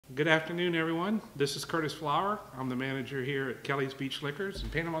Good afternoon, everyone. This is Curtis Flower. I'm the manager here at Kelley's Beach Liquors in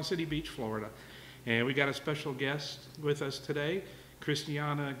Panama City Beach, Florida. And we got a special guest with us today,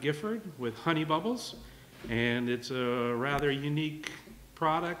 Christiana Gifford with Honey Bubbles. And it's a rather unique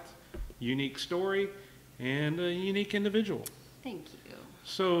product, unique story, and a unique individual. Thank you.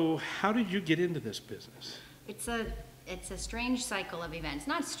 So how did you get into this business? It's a strange cycle of events.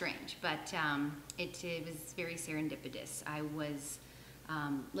 Not strange, but it was very serendipitous. I was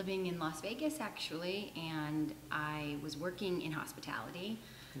living in Las Vegas, actually, and I was working in hospitality.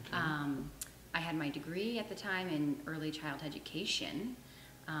 Okay. I had my degree at the time in early childhood education,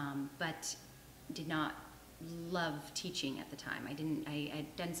 but did not love teaching at the time. I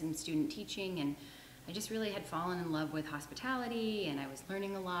had done some student teaching, and I just really had fallen in love with hospitality, and I was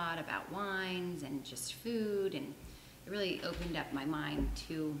learning a lot about wines and just food, and it really opened up my mind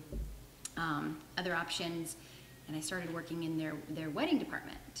to other options. And I started working in their wedding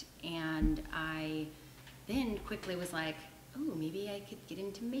department, and I then quickly was like, oh, maybe I could get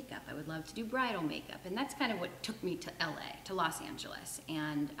into makeup. I would love to do bridal makeup, and that's kind of what took me to LA, to Los Angeles,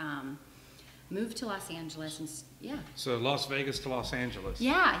 and moved to Los Angeles, and yeah. So Las Vegas to Los Angeles.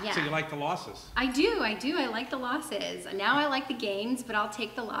 Yeah, yeah. So you like the losses? I do. I like the losses. Now I like the gains, but I'll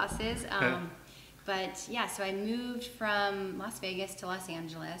take the losses. But yeah, so I moved from Las Vegas to Los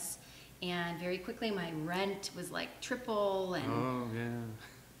Angeles. And very quickly my rent was like triple, and oh, yeah.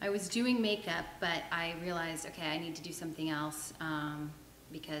 I was doing makeup, but I realized, okay, I need to do something else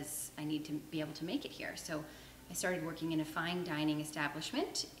because I need to be able to make it here. So I started working in a fine dining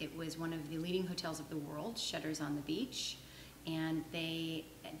establishment. It was one of the leading hotels of the world, Shutters on the Beach, and they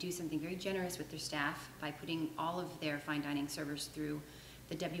do something very generous with their staff by putting all of their fine dining servers through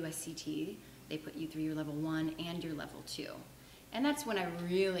the WSCT. They put you through your level 1 and your level 2. And that's when I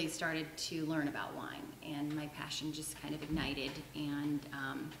really started to learn about wine, and my passion just kind of ignited. And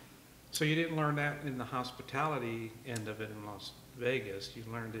so you didn't learn that in the hospitality end of it in Las Vegas. You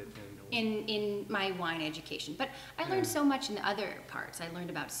learned it in my wine education. But I learned so much in the other parts. I learned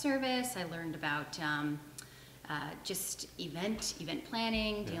about service. I learned about just event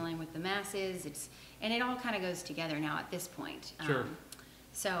planning, dealing with the masses. And it all kind of goes together now at this point. Sure.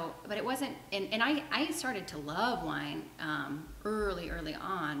 So, but it wasn't, and I started to love wine early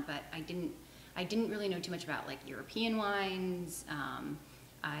on, but I didn't really know too much about like European wines.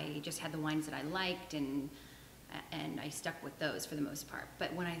 I just had the wines that I liked, and I stuck with those for the most part.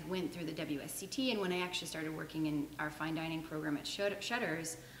 But when I went through the WSCT, and when I actually started working in our fine dining program at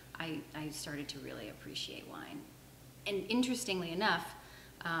Shutters, I started to really appreciate wine. And interestingly enough,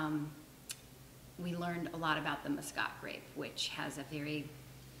 we learned a lot about the Moscato grape, which has a very,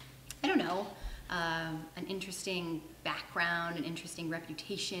 I don't know, an interesting background, an interesting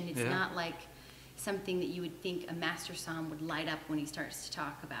reputation. It's not like something that you would think a master somm would light up when he starts to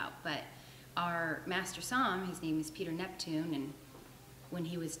talk about. But our master somm, his name is Peter Neptune, and when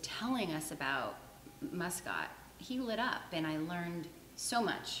he was telling us about Muscat, he lit up, and I learned so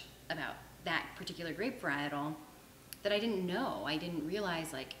much about that particular grape varietal that I didn't know. I didn't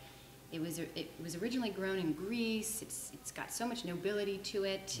realize, like, it was originally grown in Greece. It's got so much nobility to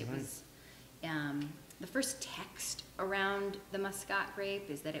it. It was the first text around the Muscat grape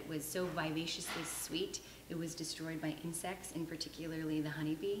is that it was so vivaciously sweet. It was destroyed by insects, and particularly the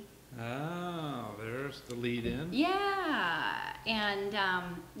honeybee. Oh, there's the lead in. Yeah, and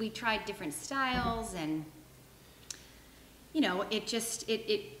we tried different styles, and you know,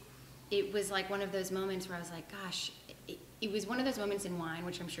 it was like one of those moments where I was like, gosh. It was one of those moments in wine,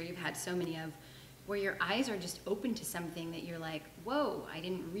 which I'm sure you've had so many of, where your eyes are just open to something that you're like, whoa, I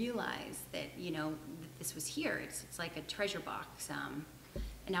didn't realize that, you know, that this was here. It's like a treasure box. And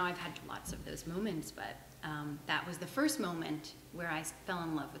now I've had lots of those moments, but that was the first moment where I fell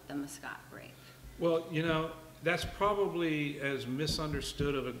in love with the Muscat grape. Well, you know, that's probably as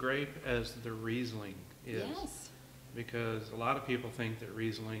misunderstood of a grape as the Riesling is. Yes. Because a lot of people think that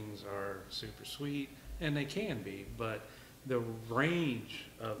Rieslings are super sweet, and they can be, but the range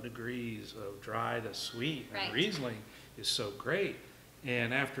of degrees of dry to sweet in Riesling is so great.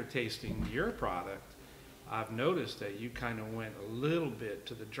 And after tasting your product, I've noticed that you kind of went a little bit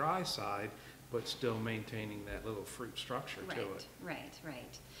to the dry side, but still maintaining that little fruit structure to it. Right.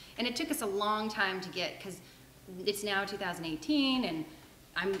 And it took us a long time to get, because it's now 2018, and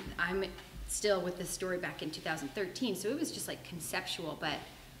I'm still with this story back in 2013, so it was just like conceptual, but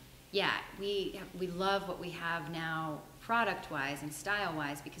yeah, we love what we have now product-wise and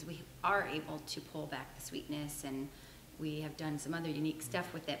style-wise, because we are able to pull back the sweetness, and we have done some other unique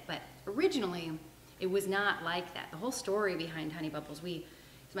stuff with it. But originally, it was not like that. The whole story behind Honey Bubbles, we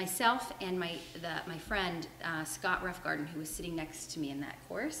myself and my friend Scott Roughgarden, who was sitting next to me in that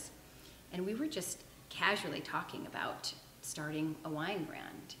course, and we were just casually talking about starting a wine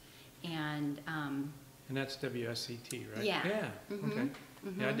brand, and that's WSCT, right? Yeah. Yeah. Mm-hmm. Okay.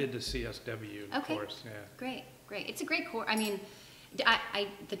 Mm-hmm. Yeah, I did the CSW Okay. course. Yeah. Great. It's a great course. I mean,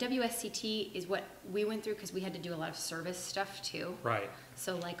 the WSCT is what we went through because we had to do a lot of service stuff too. Right.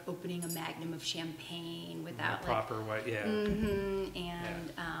 So like opening a magnum of champagne without The proper way. Yeah. Mm-hmm,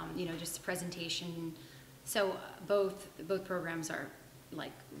 and you know, just presentation. So both programs are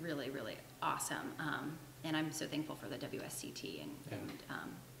like really, really awesome. And I'm so thankful for the WSCT and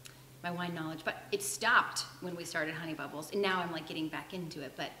my wine knowledge. But it stopped when we started Honey Bubbles, and now I'm like getting back into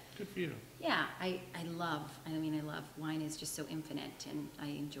it. But Good for you. yeah, I love wine is just so infinite, and I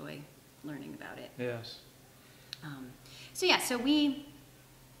enjoy learning about it. Yes. So we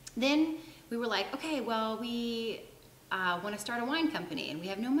were like, okay, well, we want to start a wine company, and we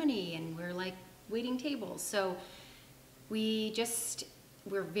have no money, and we're like waiting tables. So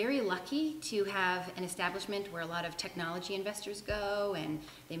we're very lucky to have an establishment where a lot of technology investors go, and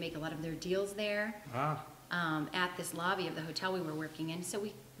they make a lot of their deals there. At this lobby of the hotel we were working in. So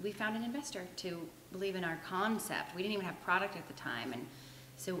we found an investor to believe in our concept. We didn't even have product at the time. And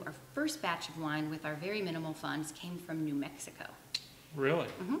so our first batch of wine with our very minimal funds came from New Mexico. Really?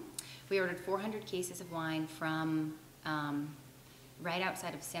 Mm-hmm. We ordered 400 cases of wine from right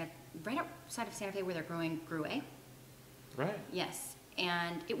outside of Santa Fe, where they're growing Gruet. Right. Yes.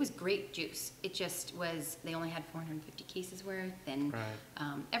 And it was great juice. It just was, they only had 450 cases worth, and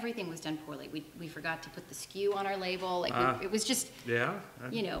everything was done poorly. We forgot to put the SKU on our label. It was just,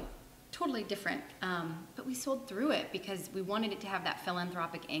 you know, totally different. But we sold through it because we wanted it to have that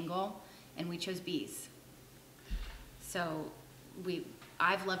philanthropic angle, and we chose bees. So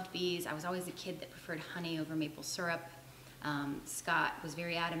I've loved bees. I was always a kid that preferred honey over maple syrup. Scott was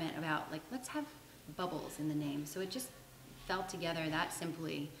very adamant about, like, let's have bubbles in the name. So it just fell together that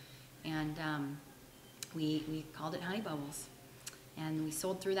simply, and we called it Honey Bubbles, and we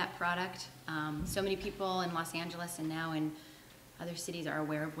sold through that product. So many people in Los Angeles and now in other cities are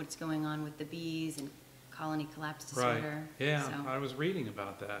aware of what's going on with the bees and colony collapse disorder. Right. Yeah, so. I was reading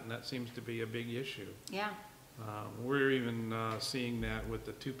about that, and that seems to be a big issue. Yeah. We're even seeing that with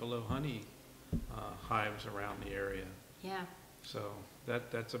the Tupelo honey hives around the area. Yeah. So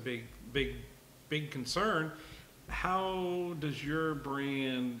that's a big concern. How does your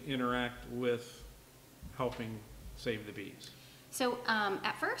brand interact with helping save the bees? So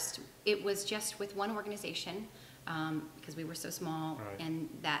at first, it was just with one organization because we were so small, and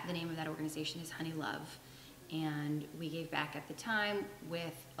the name of that organization is Honey Love. And we gave back at the time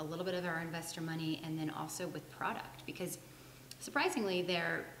with a little bit of our investor money, and then also with product, because surprisingly,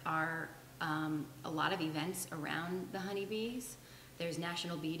 there are a lot of events around the honeybees. There's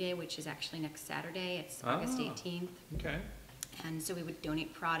National Bee Day, which is actually next Saturday. It's August 18th. Okay. And so we would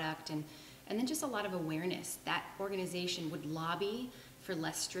donate product, and then just a lot of awareness. That organization would lobby for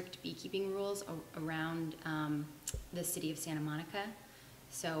less strict beekeeping rules around the city of Santa Monica.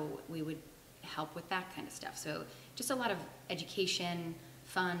 So we would help with that kind of stuff. So just a lot of education,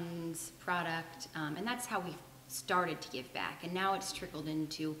 funds, product, and that's how we started to give back. And now it's trickled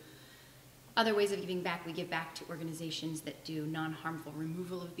into other ways of giving back. We give back to organizations that do non-harmful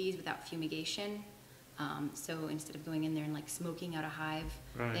removal of bees without fumigation. So instead of going in there and like smoking out a hive,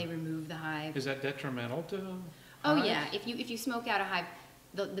 they remove the hive. Is that detrimental to hives? Oh yeah, if you smoke out a hive,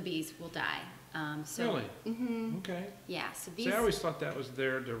 the bees will die. Really? Mm-hmm. Okay. Yeah. So bees. See, I always thought that was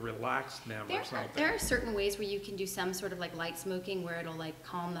there to relax them or something. There are certain ways where you can do some sort of like light smoking where it'll like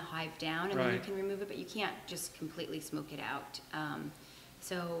calm the hive down, and then you can remove it, but you can't just completely smoke it out.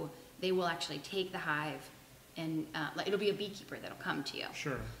 So they will actually take the hive, and it'll be a beekeeper that'll come to you.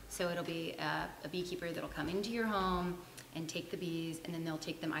 Sure. So it'll be a beekeeper that'll come into your home and take the bees, and then they'll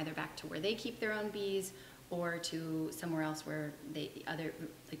take them either back to where they keep their own bees or to somewhere else where the other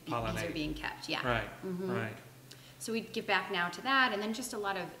bees are being kept. Yeah. Right. Mm-hmm. Right. So we give back now to that, and then just a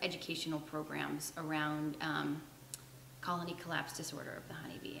lot of educational programs around colony collapse disorder of the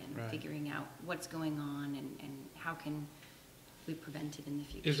honeybee, and figuring out what's going on and how can we prevent it in the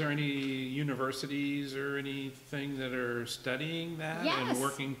future. Is there any universities or anything that are studying that and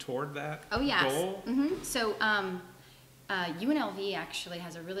working toward that goal? Mm-hmm. So UNLV actually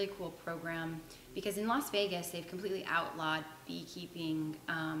has a really cool program, because in Las Vegas they've completely outlawed beekeeping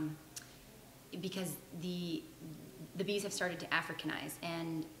because the bees have started to Africanize,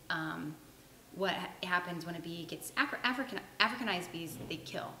 and what happens when a bee gets Africanized bees, they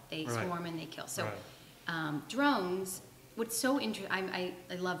kill, they swarm and they kill. So drones. What's so interesting, I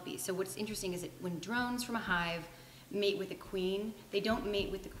love bees. So what's interesting is that when drones from a hive mate with a queen. They don't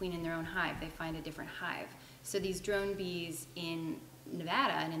mate with the queen in their own hive. They find a different hive. So these drone bees in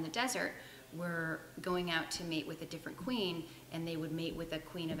Nevada and in the desert were going out to mate with a different queen, and they would mate with a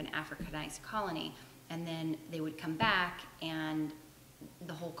queen of an Africanized colony, and then they would come back and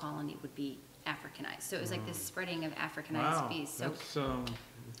the whole colony would be Africanized. So it was like this spreading of Africanized bees. So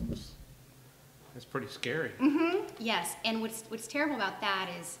that's pretty scary. Yes, and what's terrible about that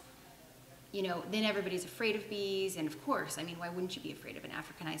is, you know, then everybody's afraid of bees, and of course, I mean, why wouldn't you be afraid of an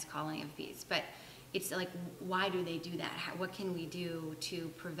Africanized colony of bees? But it's like, why do they do that? What can we do to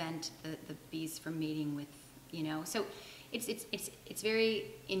prevent the bees from mating with, you know? So it's very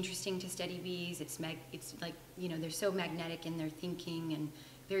interesting to study bees. It's like, you know, they're so magnetic in their thinking and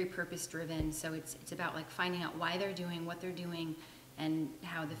very purpose driven. So it's about like finding out why they're doing what they're doing and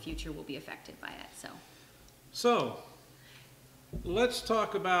how the future will be affected by it. So let's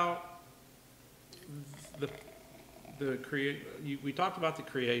talk about we talked about the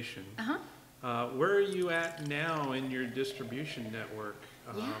creation. Where are you at now in your distribution network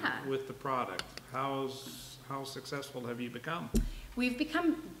with the product? How successful have you become? We've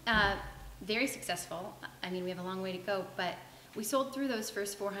become very successful. I mean, we have a long way to go, but we sold through those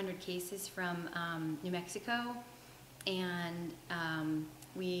first 400 cases from New Mexico, and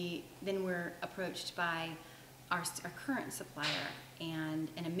we then were approached by our current supplier and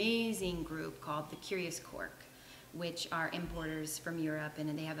an amazing group called the Curious Cork, which are importers from Europe,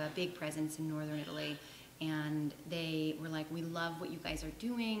 and they have a big presence in northern Italy. And they were like, we love what you guys are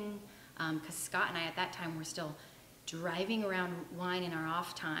doing, because Scott and I at that time were still driving around wine in our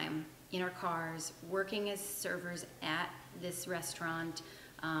off time, in our cars, working as servers at this restaurant,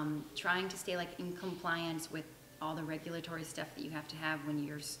 trying to stay like in compliance with all the regulatory stuff that you have to have when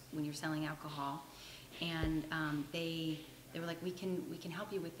you're selling alcohol. And they were like, we can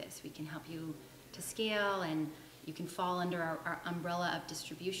help you with this. We can help you to scale, and you can fall under our umbrella of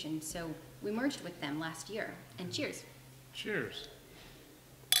distribution. So we merged with them last year. And cheers. Cheers.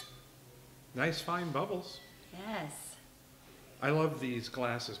 Nice fine bubbles. Yes. I love these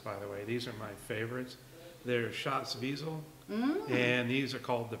glasses, by the way. These are my favorites. They're Schatz Wiesel, and these are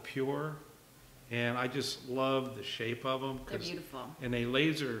called the Pure. And I just love the shape of them. They're beautiful. And they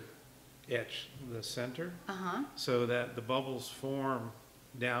laser etch the center so that the bubbles form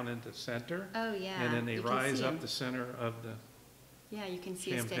down into the center. Oh, yeah. And then they rise up the center of the Yeah, you can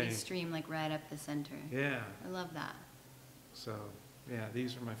see champagne. a steady stream like right up the center. Yeah. I love that. So, yeah,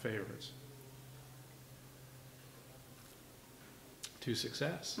 these are my favorites. To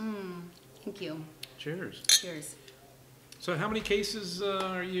success. Thank you. Cheers. Cheers. So how many cases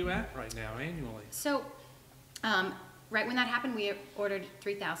are you at right now annually? So, right when that happened, we ordered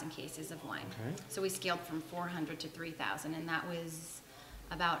 3,000 cases of wine. Okay. So we scaled from 400 to 3,000, and that was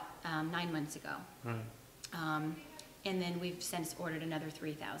about 9 months ago. Right. And then we've since ordered another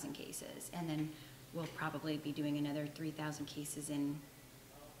 3,000 cases, and then we'll probably be doing another 3,000 cases in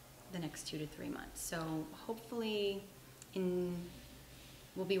the next 2 to 3 months. So hopefully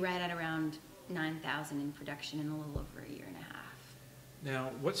we'll be right at around 9,000 in production in a little over a year and a half.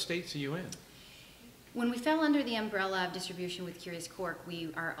 Now, what states are you in? When we fell under the umbrella of distribution with Curious Cork,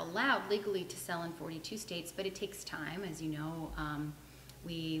 we are allowed legally to sell in 42 states, but it takes time, as you know.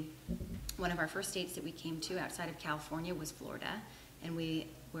 One of our first states that we came to outside of California was Florida, and we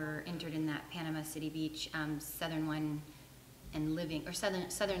were entered in that Panama City Beach Southern Wine and Living, or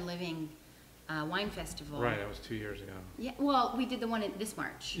Southern Living Wine Festival. Right, that was 2 years ago. Yeah, well, we did the one this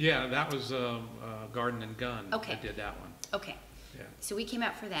March. Yeah, that was Garden and Gun. Okay. I did that one. Okay. Yeah. So we came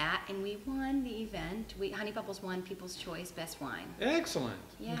out for that, and we won the event. Honey Bubbles won People's Choice Best Wine. Excellent.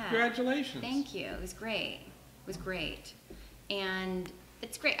 Yeah. Congratulations. Thank you. It was great. It was great. And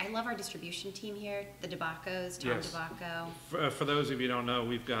it's great. I love our distribution team here, the DeBacos, Tom Yes. DeBacco. For those of you who don't know,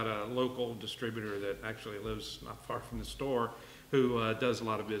 we've got a local distributor that actually lives not far from the store who does a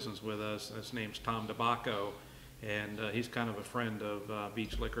lot of business with us. His name's Tom DeBacco, and he's kind of a friend of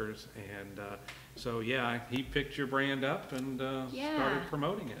Beach Liquors. And so, yeah, he picked your brand up and started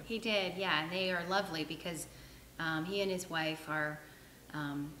promoting it. He did, yeah. And they are lovely because he and his wife are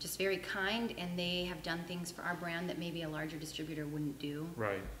just very kind, and they have done things for our brand that maybe a larger distributor wouldn't do.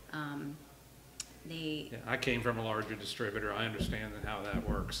 Right. Yeah, I came from a larger distributor. I understand how that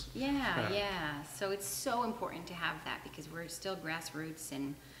works. Yeah. So it's so important to have that because we're still grassroots,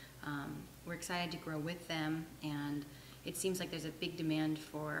 and we're excited to grow with them. And it seems like there's a big demand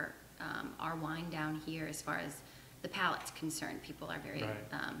for our wine down here as far as the palate's concerned. People are very,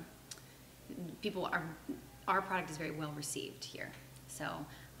 our product is very well received here. So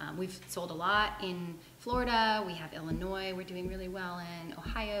we've sold a lot in Florida. We have Illinois we're doing really well in,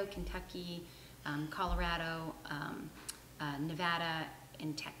 Ohio, Kentucky. Colorado, Nevada,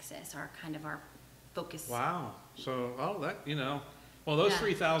 and Texas are kind of our focus. Wow. So, well, those Yeah.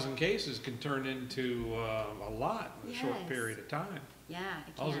 3,000 cases can turn into a lot in a short Yes. period of time. Yeah,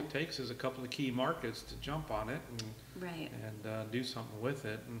 it All can. it takes is a couple of key markets to jump on it Right. and do something with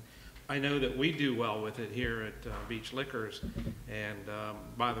it. And I know that we do well with it here at Beach Liquors. And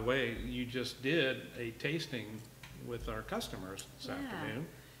by the way, you just did a tasting with our customers this Yeah. afternoon.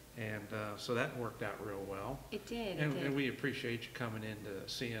 And so that worked out real well. It did. And we appreciate you coming in to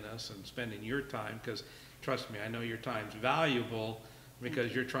seeing us and spending your time, because trust me, I know your time's valuable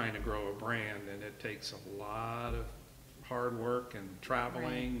because you're trying to grow a brand, and it takes a lot of hard work and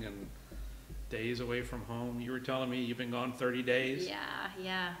traveling and days away from home. You were telling me you've been gone 30 days?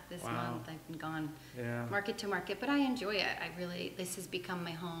 Yeah. This Wow. month I've been gone Yeah. market to market, but I enjoy it. This has become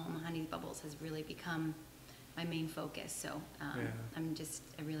my home. Honey Bubbles has really become my main focus. So Yeah.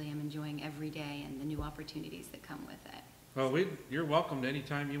 I really am enjoying every day and the new opportunities that come with it. Well, you're welcome to any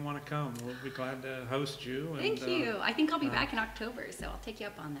time you want to come. We'll be glad to host you. And, Thank you. I think I'll be back in October, so I'll take you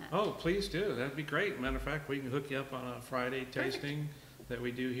up on that. Oh, please do. That'd be great. Matter of fact, we can hook you up on a Friday tasting that we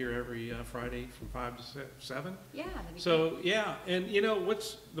do here every Friday from 5 to 7. Yeah, that'd be great. So, yeah, and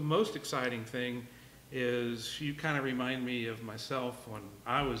what's the most exciting thing is you kind of remind me of myself when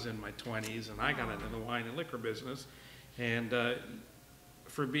I was in my 20s and I got into the wine and liquor business. And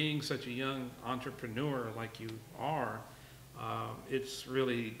for being such a young entrepreneur like you are, it's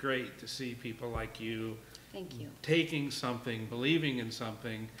really great to see people like you Thank you. taking something, believing in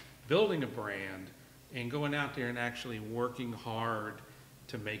something, building a brand, and going out there and actually working hard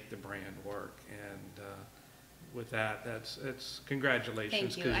to make the brand work. And with that, it's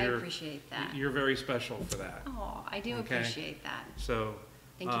congratulations. Thank you. 'Cause I appreciate that. You're very special for that. Oh, I do Okay. appreciate that. So,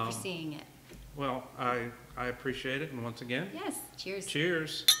 Thank you for seeing it. well, I appreciate it. And once again, Yes, cheers.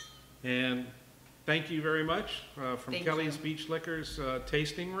 cheers. And thank you very much from Thank Kelley's you. Beach Liquors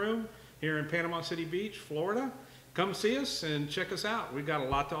Tasting Room here in Panama City Beach, Florida. Come see us and check us out. We've got a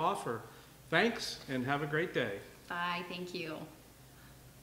lot to offer. Thanks, and have a great day. Bye, thank you.